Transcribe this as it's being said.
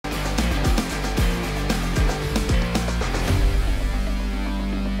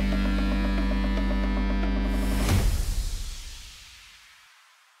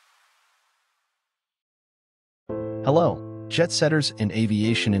Hello, jet setters and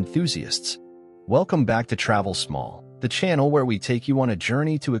aviation enthusiasts. Welcome back to Travel Small, the channel where we take you on a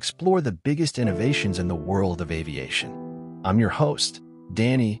journey to explore the biggest innovations in the world of aviation. I'm your host,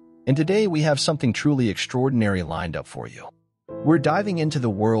 Dani, and today we have something truly extraordinary lined up for you. We're diving into the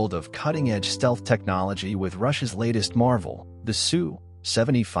world of cutting-edge stealth technology with Russia's latest marvel, the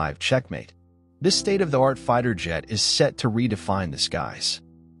Su-75 Checkmate. This state-of-the-art fighter jet is set to redefine the skies.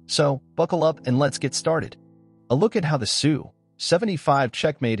 So, buckle up and let's get started. A look at how the Su-75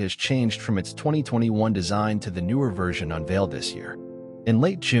 Checkmate has changed from its 2021 design to the newer version unveiled this year. In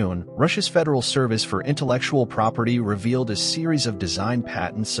late June, Russia's Federal Service for Intellectual Property revealed a series of design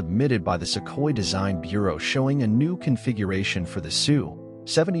patents submitted by the Sukhoi Design Bureau showing a new configuration for the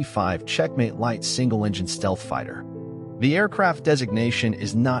Su-75 Checkmate light single-engine stealth fighter. The aircraft designation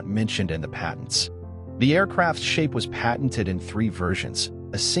is not mentioned in the patents. The aircraft's shape was patented in 3 versions: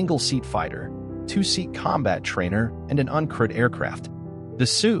 a single-seat fighter, 2-seat combat trainer, and an uncrewed aircraft. The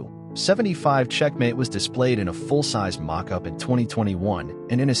Su-75 Checkmate was displayed in a full-size mock-up in 2021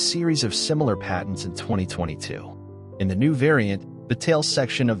 and in a series of similar patents in 2022. In the new variant, the tail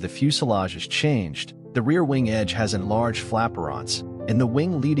section of the fuselage is changed, the rear wing edge has enlarged flaperons, and the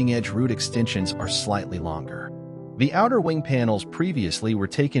wing leading edge root extensions are slightly longer. The outer wing panels previously were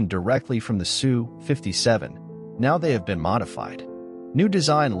taken directly from the Su-57. Now they have been modified. New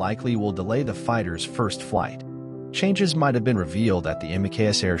design likely will delay the fighter's first flight. Changes might have been revealed at the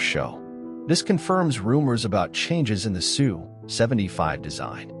MKS Air Show. This confirms rumors about changes in the Su-75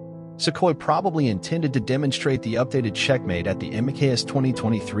 design. Sukhoi probably intended to demonstrate the updated Checkmate at the MKS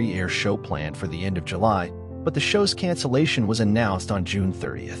 2023 Air Show planned for the end of July, but the show's cancellation was announced on June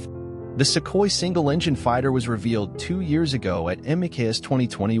 30th. The Sukhoi single-engine fighter was revealed 2 years ago at MKS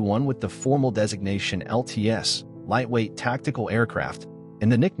 2021 with the formal designation LTS, Lightweight Tactical Aircraft,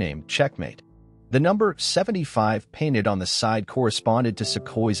 and the nickname Checkmate. The number 75 painted on the side corresponded to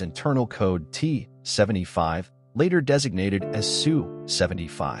Sukhoi's internal code T-75, later designated as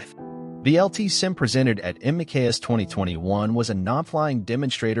Su-75. The LT sim presented at MKS 2021 was a non-flying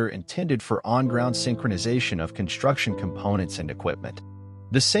demonstrator intended for on-ground synchronization of construction components and equipment.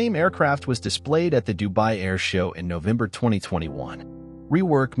 The same aircraft was displayed at the Dubai Air Show in November 2021.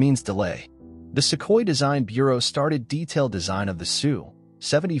 Rework means delay. The Sukhoi Design Bureau started detailed design of the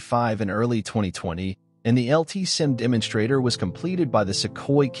Su-75 in early 2020, and the LT sim demonstrator was completed by the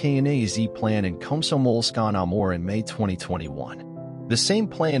Sukhoi KNAZ plan in Komsomolsk-on-Amur in May 2021. The same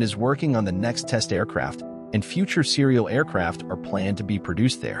plan is working on the next test aircraft, and future serial aircraft are planned to be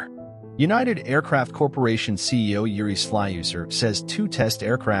produced there. United Aircraft Corporation CEO Yuri Slyuser says 2 test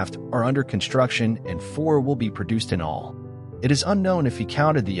aircraft are under construction and 4 will be produced in all. It is unknown if he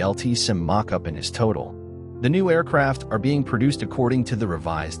counted the LT sim mock-up in his total. The new aircraft are being produced according to the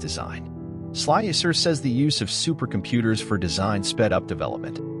revised design. Slyuser says the use of supercomputers for design sped up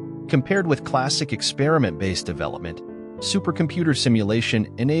development. Compared with classic experiment-based development, supercomputer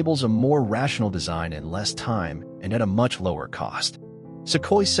simulation enables a more rational design in less time and at a much lower cost.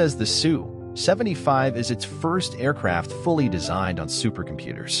 Sukhoi says the Su-75 is its first aircraft fully designed on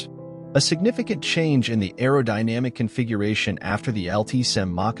supercomputers. A significant change in the aerodynamic configuration after the LT sim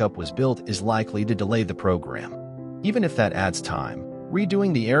mock-up was built is likely to delay the program. Even if that adds time,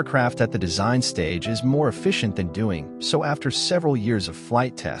 redoing the aircraft at the design stage is more efficient than doing so after several years of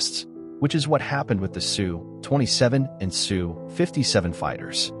flight tests, which is what happened with the Su-27 and Su-57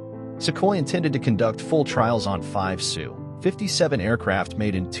 fighters. Sukhoi intended to conduct full trials on 5 Su-57 aircraft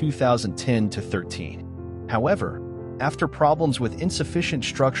made in 2010 to 13. However, after problems with insufficient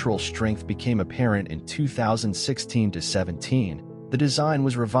structural strength became apparent in 2016 to 17, the design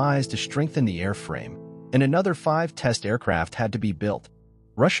was revised to strengthen the airframe, and another 5 test aircraft had to be built.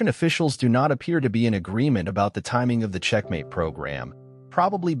 Russian officials do not appear to be in agreement about the timing of the Checkmate program,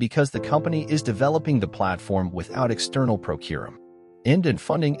 probably because the company is developing the platform without external procurement and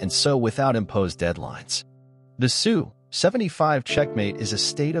funding and so without imposed deadlines. The Su-75 Checkmate is a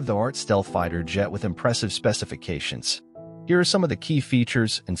state-of-the-art stealth fighter jet with impressive specifications. Here are some of the key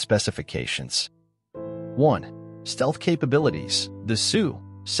features and specifications. 1. Stealth capabilities. The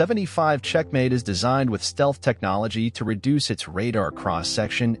Su-75 Checkmate is designed with stealth technology to reduce its radar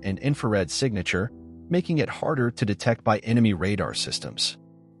cross-section and infrared signature, making it harder to detect by enemy radar systems.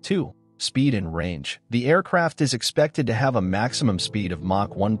 2. Speed and range. The aircraft is expected to have a maximum speed of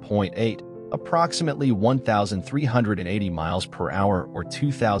Mach 1.8, approximately 1,380 miles per hour or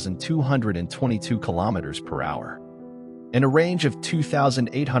 2,222 kilometers per hour, and a range of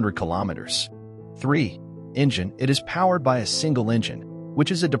 2,800 kilometers. 3. Engine. It is powered by a single engine,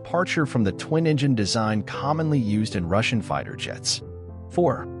 which is a departure from the twin-engine design commonly used in Russian fighter jets.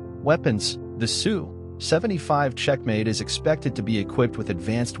 4. Weapons. The Su Su-75 Checkmate is expected to be equipped with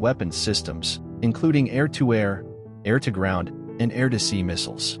advanced weapons systems, including air-to-air, air-to-ground, and air-to-sea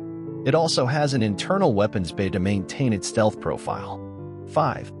missiles. It also has an internal weapons bay to maintain its stealth profile.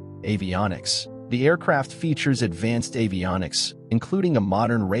 5. Avionics. The aircraft features advanced avionics, including a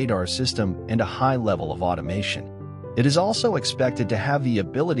modern radar system and a high level of automation. It is also expected to have the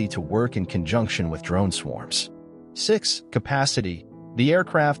ability to work in conjunction with drone swarms. 6. Capacity. The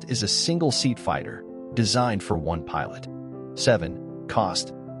aircraft is a single-seat fighter, designed for one pilot. 7.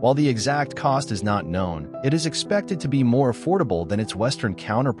 Cost. While the exact cost is not known, it is expected to be more affordable than its Western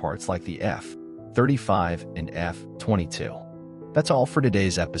counterparts like the F-35 and F-22. That's all for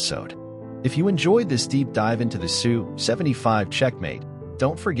today's episode. If you enjoyed this deep dive into the Su-75 Checkmate,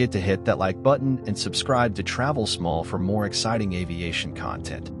 don't forget to hit that like button and subscribe to Travel Small for more exciting aviation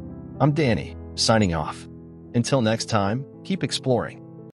content. I'm Dani, signing off. Until next time, keep exploring.